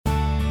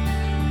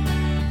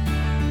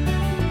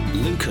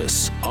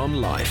Lucas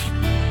on Life.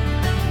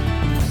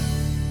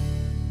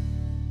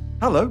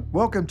 Hello,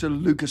 welcome to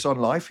Lucas on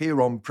Life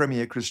here on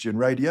Premier Christian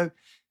Radio.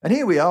 And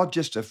here we are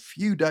just a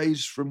few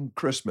days from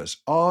Christmas.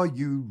 Are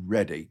you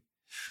ready?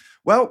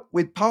 Well,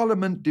 with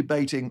Parliament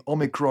debating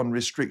Omicron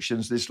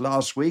restrictions this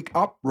last week,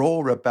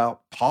 uproar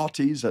about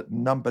parties at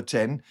number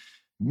 10,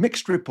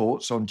 mixed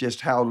reports on just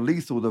how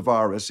lethal the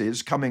virus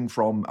is coming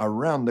from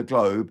around the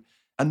globe,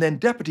 and then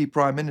Deputy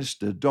Prime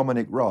Minister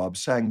Dominic Raab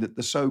saying that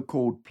the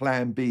so-called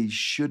Plan B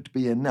should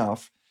be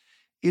enough,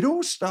 it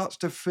all starts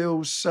to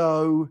feel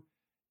so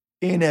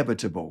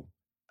inevitable.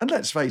 And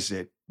let's face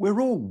it, we're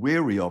all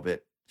weary of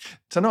it.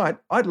 Tonight,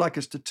 I'd like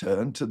us to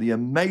turn to the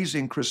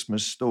amazing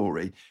Christmas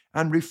story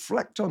and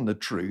reflect on the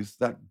truth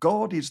that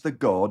God is the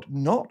God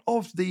not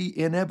of the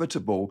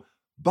inevitable,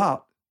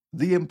 but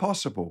the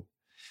impossible.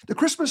 The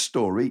Christmas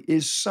story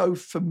is so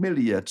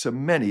familiar to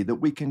many that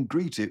we can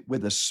greet it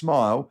with a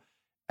smile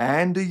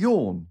and a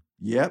yawn.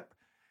 Yep.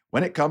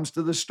 When it comes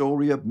to the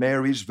story of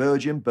Mary's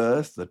virgin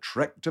birth, the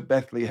trek to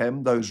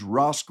Bethlehem, those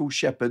rascal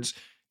shepherds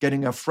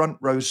getting a front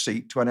row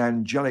seat to an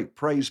angelic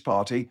praise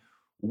party,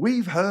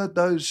 we've heard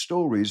those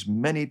stories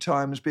many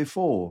times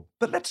before.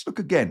 But let's look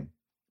again,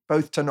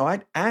 both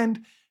tonight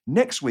and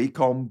next week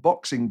on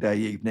Boxing Day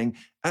evening,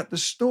 at the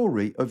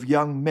story of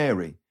young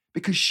Mary,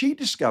 because she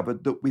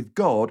discovered that with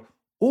God,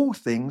 all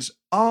things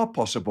are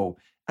possible.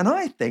 And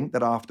I think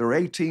that after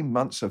 18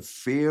 months of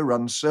fear,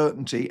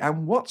 uncertainty,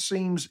 and what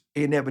seems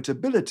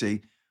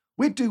inevitability,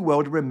 we'd do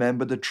well to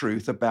remember the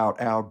truth about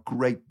our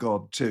great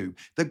God too,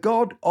 the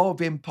God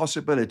of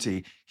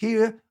impossibility.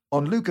 Here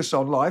on Lucas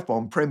on Life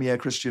on Premier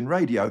Christian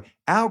Radio,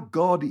 our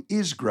God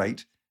is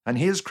great, and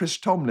here's Chris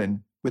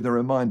Tomlin with a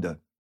reminder.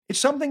 It's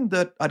something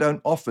that I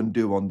don't often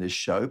do on this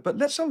show, but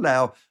let's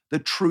allow the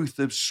truth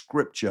of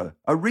Scripture,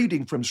 a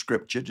reading from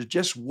Scripture, to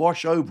just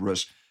wash over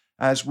us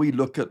as we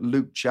look at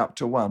Luke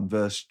chapter 1,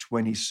 verse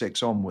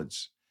 26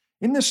 onwards.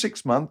 In the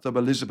 6th month of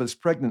Elizabeth's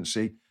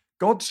pregnancy,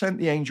 God sent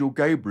the angel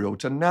Gabriel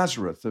to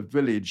Nazareth, a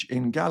village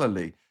in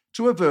Galilee,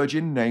 to a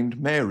virgin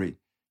named Mary.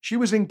 She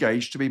was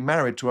engaged to be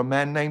married to a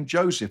man named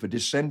Joseph, a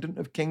descendant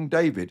of King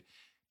David.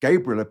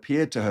 Gabriel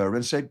appeared to her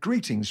and said,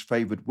 "Greetings,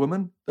 favored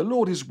woman, the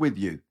Lord is with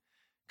you."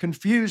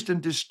 Confused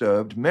and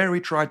disturbed,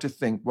 Mary tried to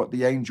think what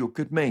the angel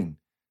could mean.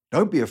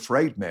 "Don't be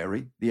afraid,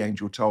 Mary," the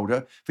angel told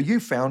her, "for you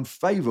found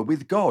favor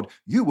with God.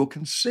 You will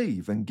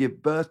conceive and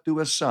give birth to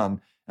a son,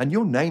 and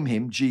you'll name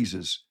him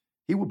Jesus.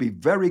 He will be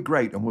very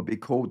great and will be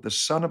called the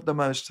Son of the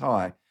Most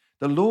High.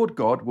 The Lord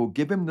God will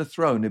give him the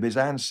throne of his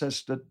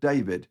ancestor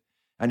David,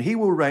 and he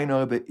will reign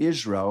over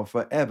Israel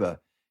forever.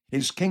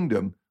 His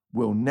kingdom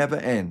will never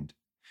end."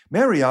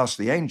 Mary asked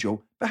the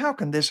angel, "But how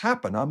can this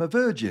happen? I'm a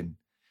virgin."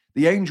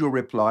 The angel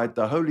replied,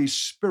 "The Holy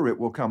Spirit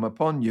will come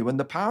upon you, and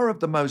the power of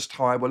the Most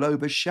High will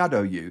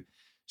overshadow you.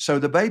 So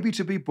the baby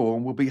to be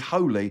born will be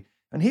holy,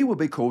 and he will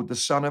be called the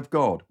Son of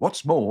God.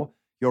 What's more,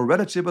 your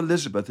relative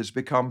Elizabeth has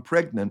become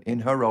pregnant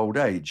in her old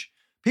age.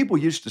 People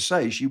used to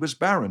say she was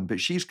barren, but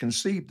she's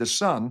conceived a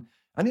son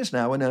and is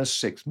now in her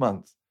 6th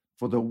month.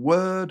 For the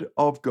word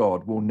of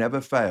God will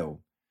never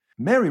fail."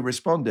 Mary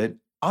responded,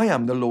 "I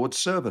am the Lord's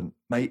servant.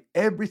 May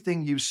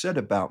everything you said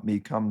about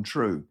me come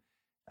true."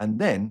 And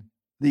then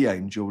the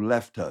angel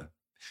left her.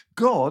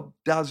 God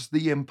does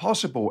the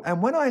impossible.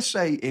 And when I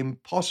say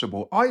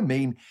impossible, I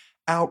mean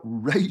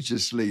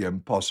outrageously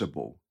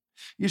impossible.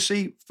 You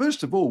see,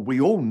 first of all,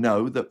 we all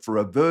know that for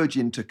a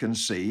virgin to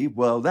conceive,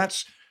 well,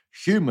 that's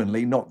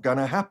humanly not going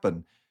to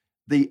happen.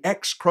 The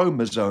X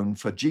chromosome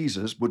for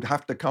Jesus would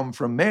have to come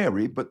from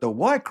Mary, but the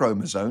Y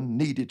chromosome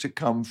needed to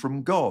come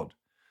from God.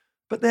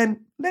 But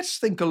then let's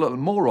think a little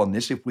more on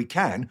this if we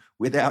can,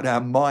 without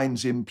our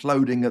minds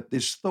imploding at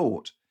this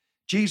thought.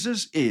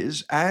 Jesus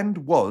is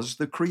and was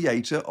the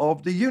creator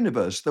of the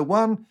universe, the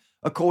one,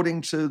 according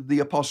to the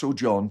Apostle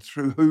John,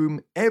 through whom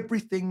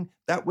everything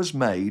that was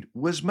made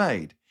was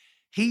made.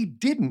 He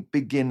didn't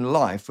begin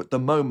life at the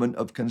moment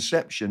of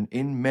conception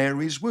in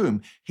Mary's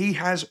womb. He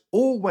has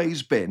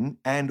always been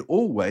and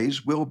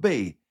always will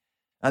be.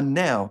 And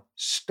now,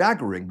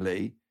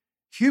 staggeringly,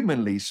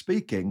 humanly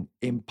speaking,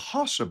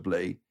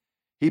 impossibly,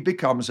 he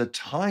becomes a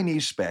tiny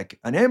speck,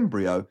 an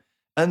embryo,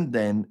 and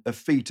then a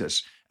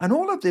fetus. And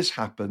all of this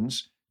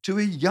happens to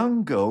a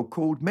young girl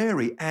called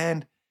Mary,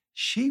 and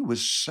she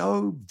was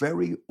so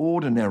very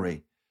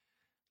ordinary.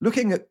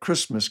 Looking at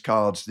Christmas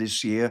cards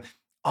this year,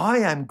 I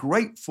am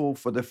grateful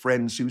for the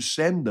friends who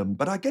send them,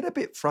 but I get a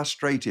bit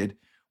frustrated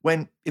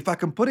when, if I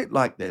can put it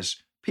like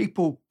this,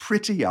 people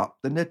pretty up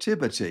the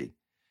nativity.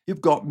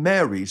 You've got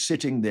Mary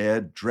sitting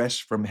there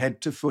dressed from head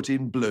to foot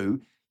in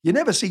blue. You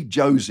never see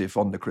Joseph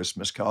on the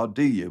Christmas card,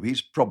 do you?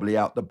 He's probably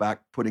out the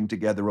back putting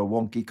together a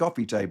wonky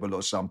coffee table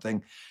or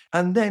something.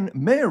 And then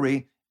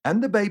Mary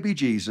and the baby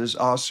Jesus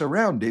are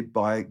surrounded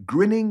by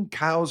grinning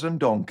cows and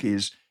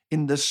donkeys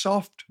in the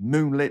soft,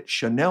 moonlit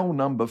Chanel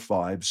No.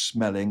 5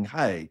 smelling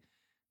hay.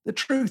 The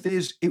truth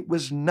is, it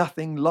was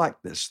nothing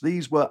like this.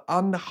 These were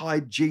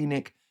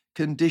unhygienic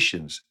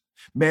conditions.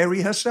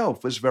 Mary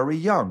herself was very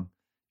young.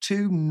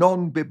 2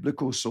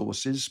 non-biblical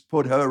sources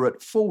put her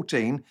at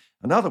 14.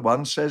 Another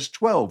one says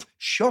 12.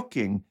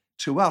 Shocking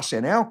to us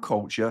in our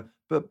culture,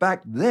 but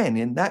back then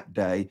in that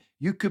day,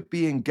 you could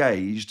be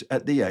engaged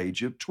at the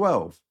age of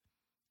 12.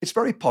 It's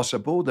very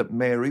possible that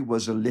Mary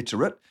was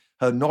illiterate,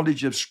 her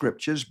knowledge of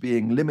scriptures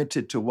being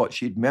limited to what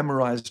she'd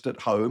memorized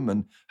at home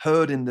and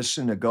heard in the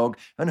synagogue,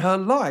 and her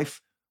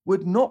life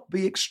would not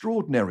be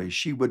extraordinary.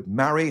 She would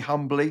marry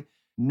humbly,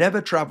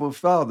 never travel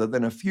farther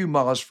than a few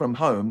miles from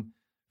home,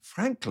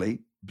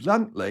 frankly,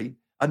 bluntly,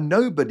 a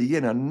nobody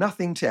in a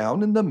nothing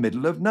town in the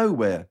middle of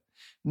nowhere.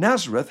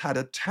 Nazareth had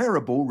a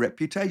terrible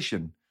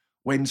reputation.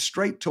 When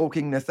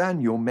straight-talking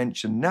Nathanael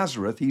mentioned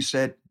Nazareth, he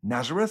said,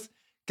 "Nazareth?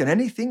 Can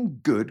anything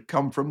good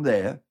come from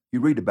there?" You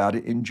read about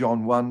it in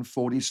John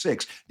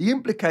 1:46. The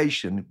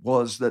implication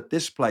was that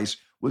this place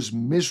was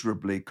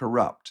miserably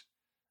corrupt.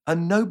 A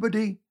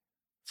nobody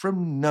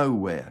from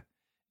nowhere.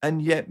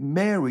 And yet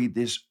Mary,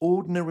 this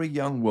ordinary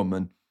young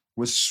woman,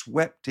 was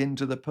swept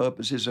into the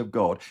purposes of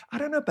God. I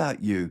don't know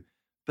about you,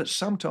 but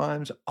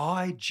sometimes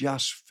I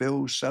just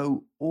feel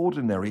so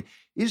ordinary.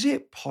 Is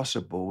it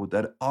possible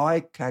that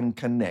I can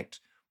connect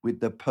with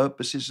the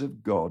purposes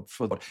of God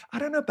for God? I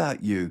don't know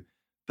about you,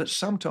 but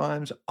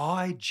sometimes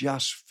I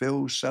just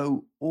feel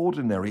so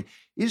ordinary.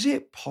 Is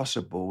it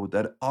possible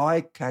that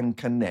I can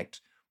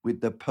connect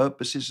with the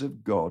purposes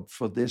of God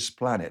for this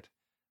planet?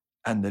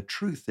 And the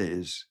truth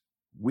is,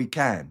 we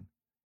can.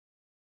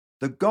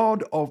 The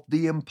God of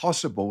the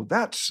impossible.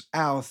 That's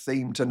our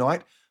theme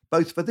tonight,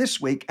 both for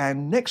this week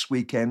and next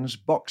weekend's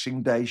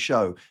Boxing Day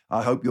show.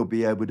 I hope you'll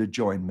be able to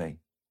join me.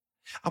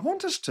 I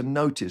want us to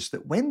notice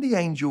that when the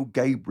angel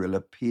Gabriel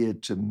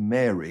appeared to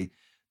Mary,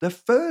 the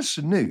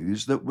first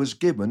news that was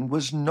given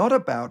was not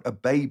about a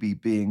baby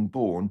being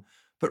born,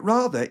 but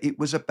rather it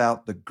was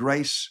about the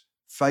grace,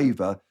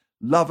 favor,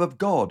 love of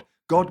God.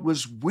 God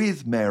was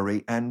with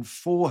Mary and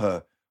for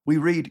her. We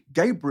read,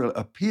 Gabriel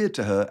appeared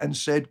to her and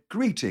said,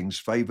 "Greetings,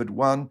 favored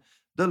one,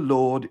 the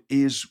Lord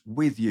is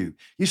with you."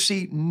 You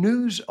see,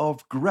 news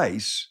of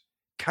grace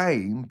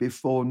came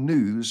before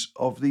news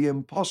of the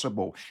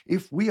impossible.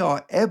 If we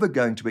are ever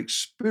going to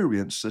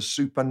experience the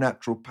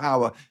supernatural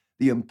power,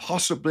 the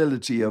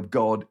impossibility of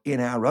God in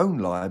our own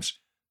lives,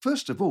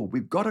 first of all,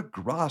 we've got to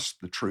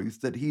grasp the truth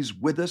that He's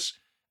with us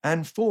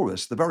and for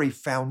us. The very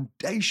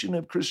foundation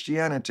of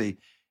Christianity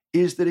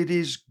is that it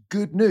is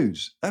good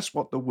news. That's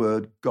what the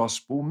word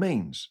gospel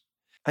means.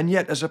 And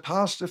yet, as a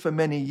pastor for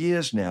many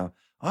years now,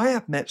 I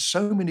have met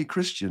so many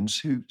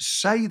Christians who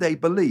say they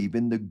believe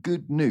in the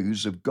good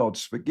news of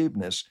God's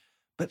forgiveness,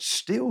 but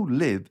still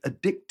live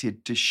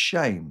addicted to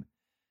shame.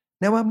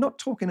 Now, I'm not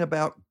talking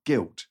about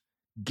guilt.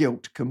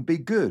 Guilt can be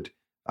good.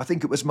 I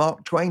think it was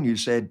Mark Twain who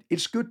said,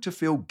 "It's good to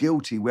feel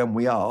guilty when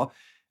we are,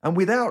 and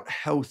without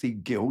healthy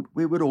guilt,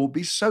 we would all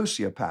be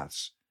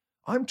sociopaths."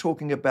 I'm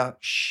talking about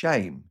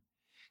shame.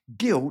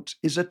 Guilt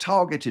is a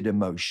targeted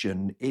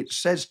emotion. It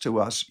says to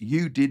us,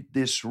 "You did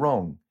this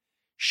wrong."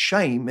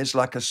 Shame is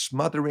like a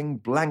smothering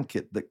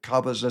blanket that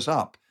covers us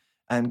up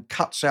and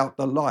cuts out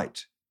the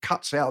light,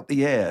 cuts out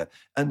the air,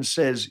 and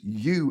says,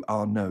 "You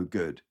are no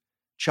good."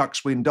 Chuck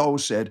Swindoll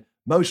said,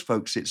 "Most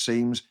folks, it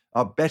seems,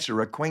 are better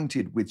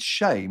acquainted with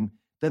shame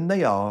than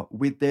they are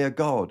with their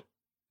God."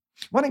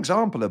 One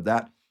example of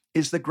that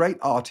is the great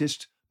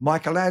artist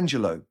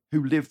Michelangelo,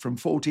 who lived from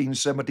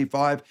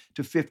 1475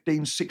 to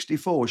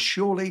 1564,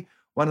 surely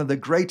one of the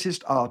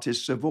greatest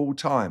artists of all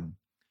time.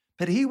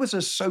 But he was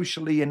a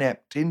socially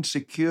inept,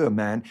 insecure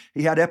man.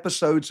 He had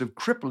episodes of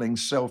crippling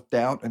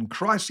self-doubt and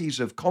crises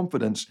of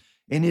confidence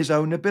in his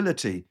own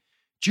ability.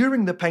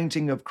 During the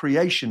painting of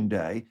Creation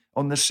Day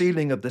on the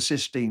ceiling of the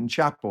Sistine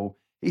Chapel,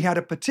 he had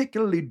a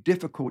particularly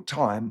difficult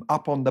time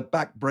up on the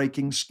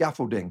back-breaking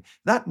scaffolding.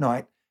 That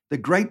night, the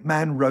great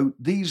man wrote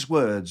these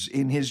words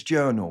in his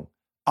journal,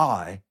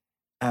 "I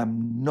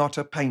am not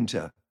a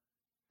painter."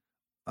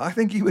 I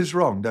think he was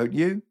wrong, don't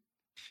you?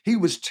 He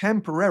was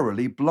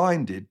temporarily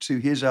blinded to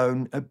his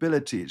own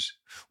abilities.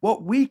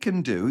 What we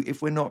can do,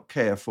 if we're not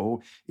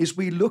careful, is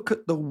we look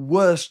at the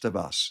worst of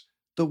us,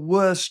 the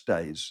worst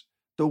days,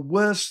 the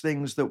worst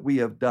things that we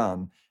have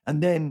done,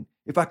 and then,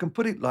 if I can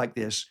put it like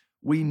this,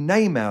 we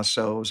name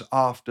ourselves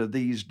after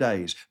these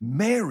days.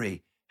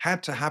 Mary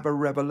had to have a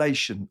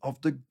revelation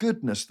of the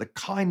goodness, the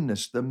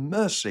kindness, the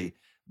mercy,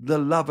 the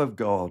love of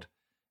God.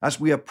 As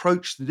we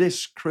approach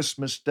this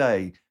Christmas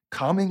day,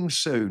 coming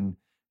soon,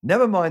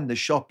 never mind the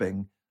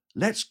shopping,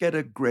 let's get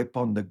a grip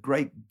on the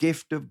great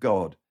gift of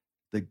God,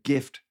 the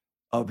gift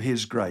of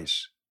His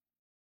grace.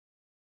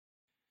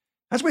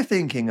 As we're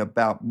thinking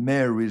about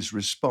Mary's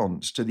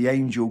response to the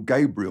angel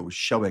Gabriel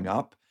showing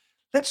up,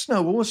 let's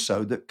know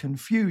also that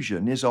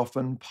confusion is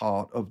often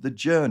part of the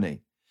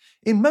journey.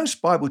 In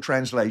most Bible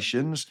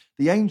translations,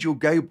 the angel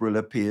Gabriel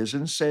appears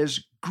and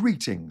says,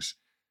 "Greetings."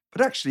 But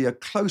actually, a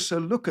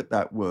closer look at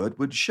that word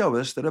would show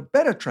us that a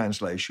better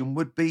translation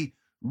would be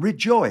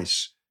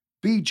rejoice,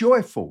 be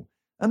joyful.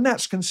 And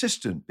that's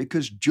consistent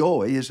because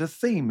joy is a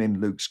theme in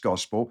Luke's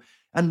gospel.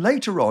 And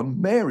later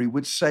on, Mary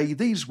would say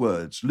these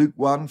words, Luke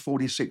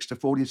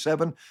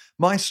 1:46-47,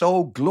 "My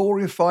soul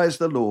glorifies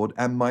the Lord,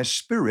 and my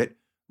spirit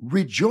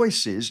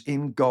rejoices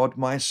in God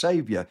my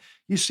Saviour."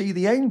 You see,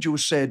 the angel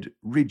said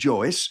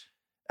rejoice,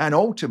 And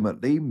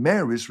ultimately,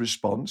 Mary's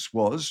response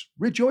was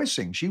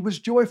rejoicing. She was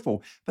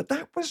joyful. But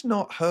that was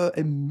not her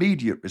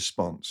immediate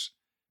response,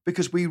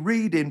 because we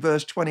read in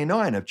verse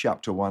 29 of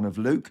chapter 1 of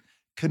Luke,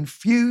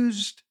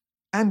 confused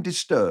and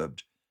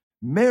disturbed,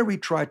 Mary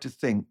tried to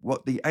think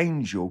what the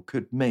angel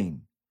could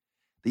mean.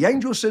 The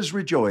angel says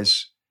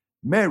rejoice.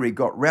 Mary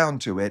got round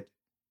to it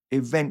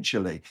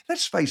eventually.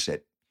 Let's face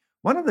it,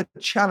 one of the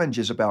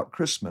challenges about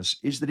Christmas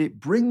is that it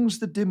brings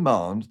the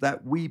demand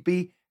that we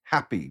be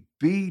happy,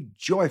 be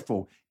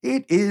joyful.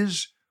 It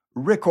is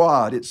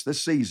required. It's the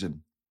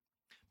season.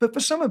 But for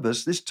some of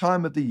us, this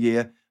time of the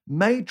year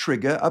may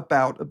trigger a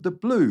bout of the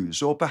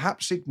blues, or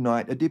perhaps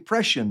ignite a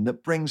depression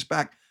that brings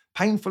back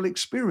painful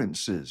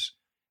experiences.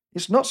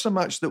 It's not so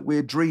much that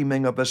we're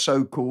dreaming of a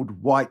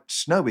so-called white,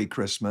 snowy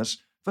Christmas.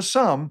 For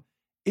some,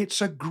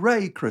 it's a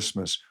grey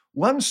Christmas.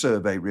 One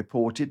survey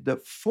reported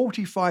that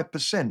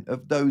 45%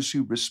 of those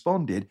who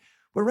responded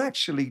were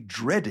actually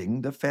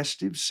dreading the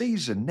festive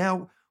season.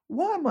 Now,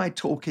 why am I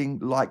talking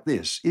like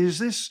this? Is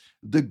this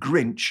the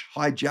Grinch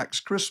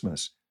hijacks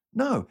Christmas?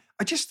 No,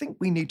 I just think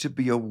we need to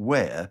be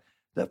aware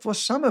that for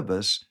some of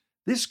us,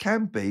 this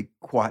can be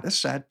quite a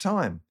sad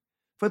time.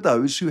 For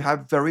those who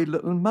have very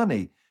little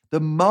money, the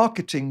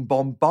marketing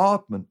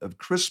bombardment of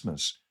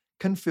Christmas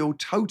can feel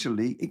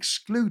totally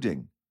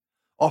excluding.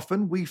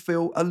 Often we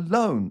feel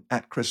alone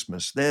at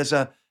Christmas. There's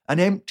an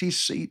empty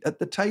seat at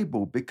the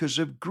table because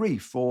of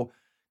grief or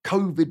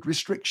COVID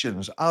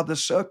restrictions, other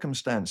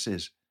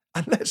circumstances.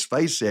 And let's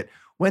face it,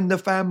 when the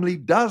family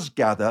does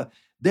gather,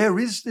 there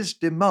is this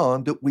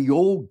demand that we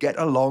all get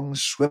along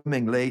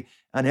swimmingly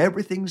and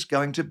everything's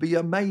going to be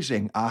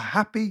amazing, a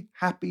happy,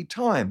 happy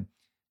time.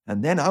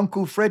 And then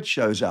Uncle Fred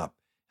shows up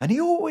and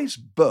he always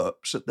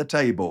burps at the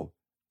table.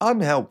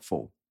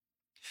 Unhelpful.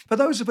 For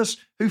those of us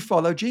who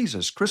follow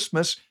Jesus,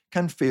 Christmas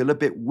can feel a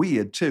bit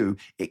weird too.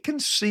 It can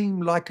seem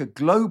like a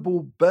global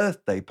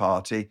birthday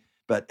party,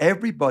 but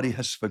everybody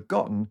has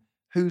forgotten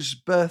whose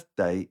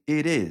birthday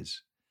it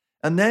is.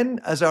 And then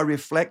as I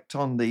reflect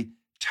on the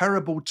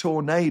terrible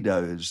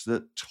tornadoes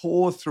that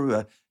tore through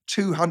a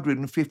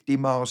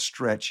 250-mile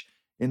stretch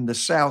in the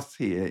south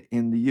here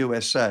in the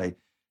USA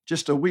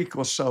just a week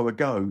or so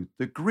ago,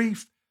 the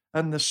grief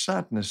and the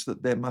sadness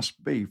that there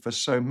must be for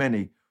so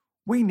many,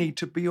 we need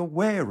to be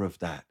aware of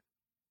that.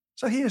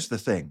 So here's the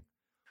thing.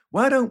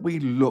 Why don't we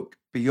look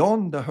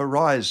beyond the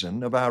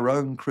horizon of our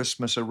own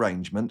Christmas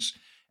arrangements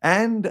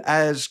and,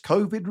 as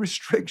COVID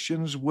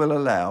restrictions will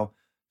allow,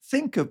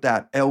 think of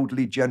that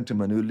elderly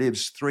gentleman who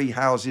lives 3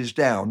 houses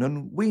down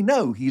and we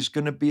know he's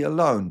going to be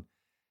alone.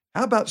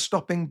 How about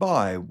stopping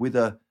by with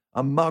a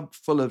mug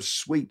full of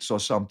sweets or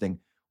something?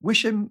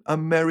 Wish him a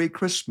Merry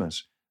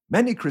Christmas.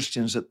 Many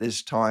Christians at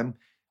this time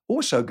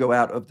also go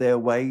out of their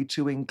way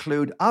to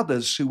include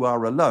others who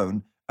are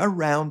alone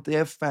around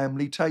their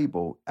family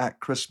table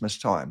at Christmas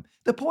time.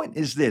 The point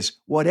is this: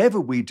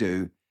 whatever we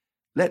do,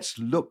 let's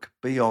look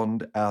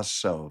beyond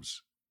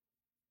ourselves.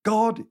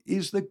 God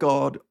is the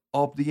God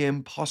of the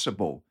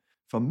impossible.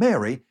 For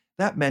Mary,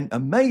 that meant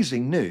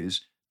amazing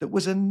news that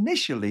was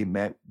initially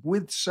met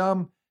with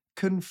some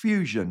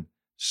confusion,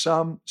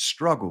 some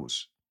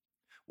struggles.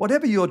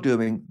 Whatever you're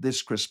doing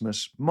this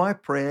Christmas, my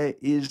prayer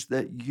is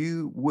that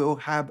you will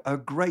have a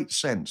great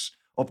sense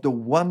of the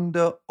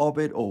wonder of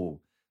it all.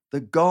 The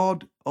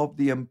God of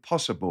the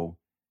impossible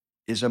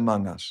is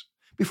among us.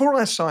 Before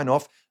I sign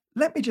off,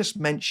 let me just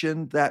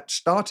mention that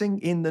starting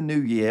in the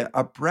new year,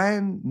 a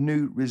brand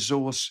new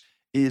resource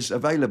is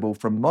available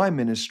from my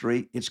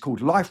ministry. It's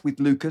called Life with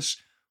Lucas,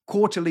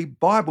 quarterly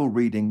Bible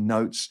reading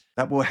notes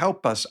that will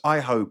help us, I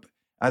hope,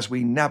 as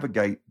we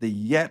navigate the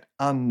yet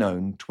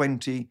unknown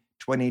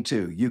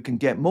 2022. You can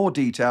get more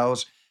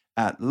details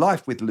at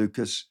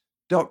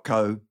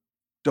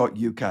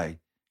lifewithlucas.co.uk.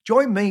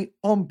 Join me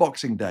on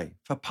Boxing Day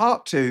for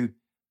part 2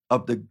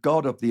 of The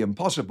God of the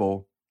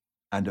Impossible,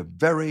 and a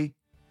very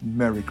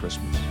Merry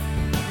Christmas.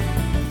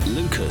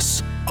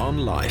 Lucas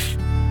on Life.